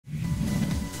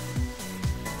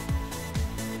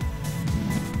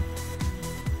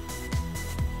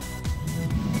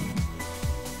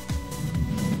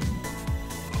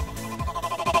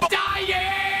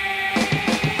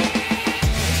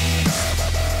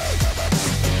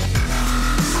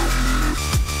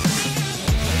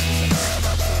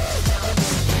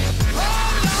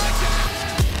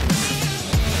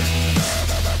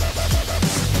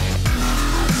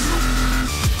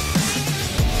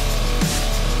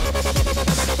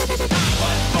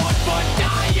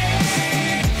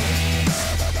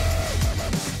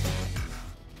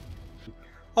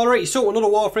Alright, so another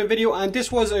Warframe video, and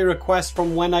this was a request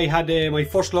from when I had my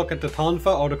first look at the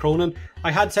Tonfa or the Kronen. I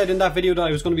had said in that video that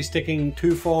I was going to be sticking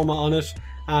 2 Forma on it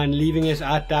and leaving it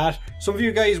at that. Some of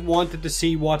you guys wanted to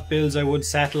see what builds I would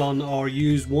settle on or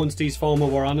use once these Forma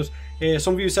were on it.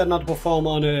 Some of you said not to put Forma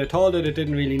on it at all, that it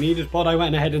didn't really need it, but I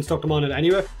went ahead and stuck them on it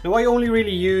anyway. Now I only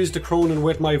really used the Kronen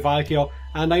with my Valkyr,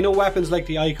 and I know weapons like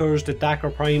the Ikers, the Dakar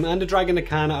Prime and the Dragon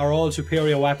Nakana are all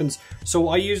superior weapons, so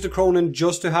I use the Kronen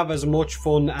just to have as much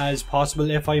fun as possible.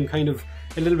 If I'm kind of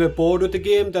a little bit bored with the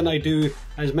game, then I do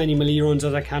as many melee runs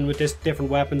as I can with this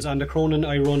different weapons, and the Kronen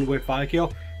I run with Valkyr.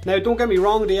 Now don't get me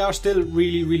wrong, they are still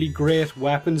really great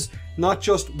weapons, not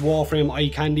just Warframe eye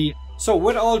candy. So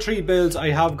with all 3 builds I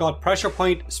have got Pressure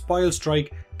Point, Spoil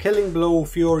Strike, Killing Blow,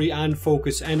 Fury and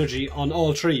Focus Energy on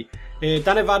all 3.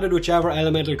 Then I've added whichever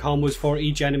elemental combos for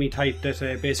each enemy type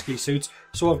that basically suits.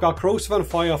 So I've got Corrosive and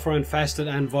Fire for Infested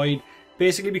and Void,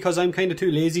 basically because I'm kind of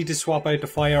too lazy to swap out the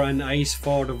Fire and Ice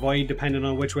for the Void depending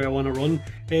on which way I want to run.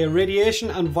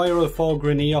 Radiation and Viral for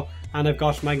Grineer, and I've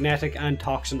got Magnetic and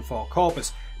Toxin for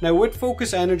Corpus. Now with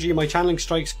Focus Energy, my Channeling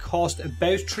Strikes cost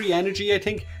about 3 energy, I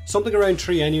think. Something around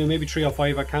 3 anyway, maybe 3 or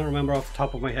 5, I can't remember off the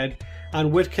top of my head.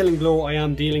 And with Killing Blow I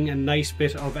am dealing a nice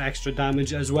bit of extra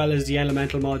damage, as well as the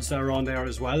elemental mods that are on there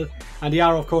as well. And they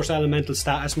are of course elemental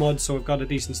status mods, so I've got a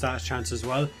decent status chance as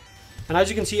well. And as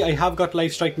you can see, I have got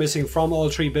Life Strike missing from all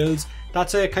 3 builds.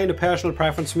 That's a kind of personal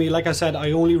preference for me. Like I said,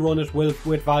 I only run it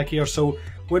with Valkyr, so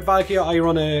with Valkyr I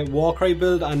run a Warcry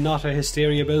build and not a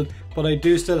Hysteria build, but I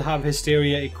do still have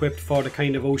Hysteria equipped for the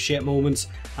kind of oh shit moments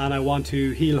and I want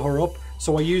to heal her up.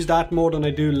 So I use that more than I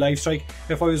do Life Strike.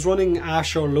 If I was running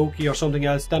Ashe or Loki or something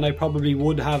else, then I probably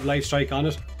would have Life Strike on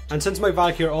it. And since my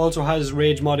Valkyr also has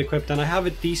Rage mod equipped, then I have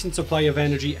a decent supply of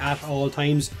energy at all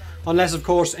times. Unless of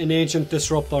course an Ancient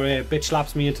Disrupt or a bitch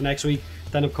slaps me into next week,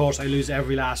 then of course I lose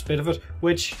every last bit of it,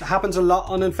 which happens a lot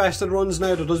on infested runs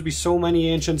now. There does be so many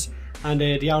Ancients, and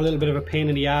they are a little bit of a pain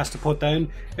in the ass to put down.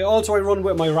 Also I run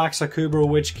with my Raxa Kubro,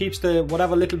 which keeps the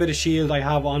whatever little bit of shield I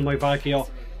have on my Valkyr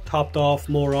topped off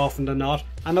more often than not.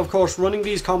 And of course running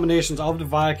these combinations of the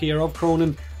Valkyr, of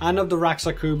Kronen and of the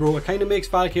Raxa Kubro, it kind of makes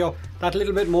Valkyr that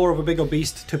little bit more of a bigger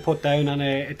beast to put down, and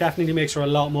it definitely makes her a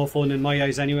lot more fun in my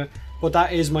eyes anyway. But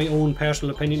that is my own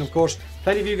personal opinion. Of course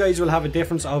plenty of you guys will have a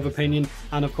difference of opinion,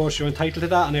 and of course you're entitled to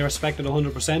that, and I respect it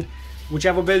 100%.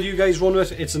 Whichever build you guys run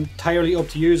with, it's entirely up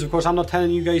to you. Of course I'm not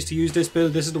telling you guys to use this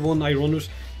build, this is the one I run with.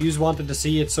 You wanted to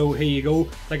see it, so here you go.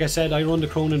 Like I said, I run the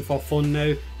Kronen for fun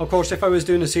now. Of course if I was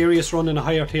doing a serious run in a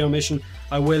higher tier mission,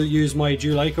 I will use my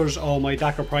Dual Ikers or my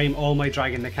Dakar Prime or my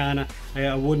Dragon Nakana.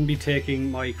 I wouldn't be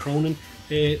taking my Kronen.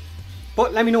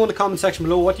 But let me know in the comment section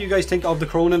below what you guys think of the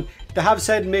Kronen. They have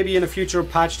said maybe in a future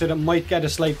patch that it might get a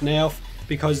slight nerf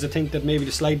because they think that maybe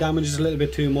the slide damage is a little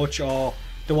bit too much, or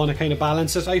they want to kind of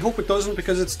balance it. I hope it doesn't,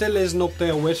 because it still isn't up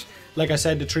there with, like I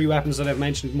said, the 3 weapons that I've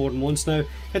mentioned more than once now.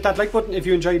 Hit that like button if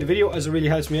you enjoyed the video, as it really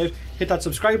helps me out. Hit that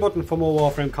subscribe button for more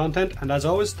Warframe content, and as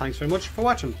always, thanks very much for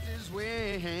watching.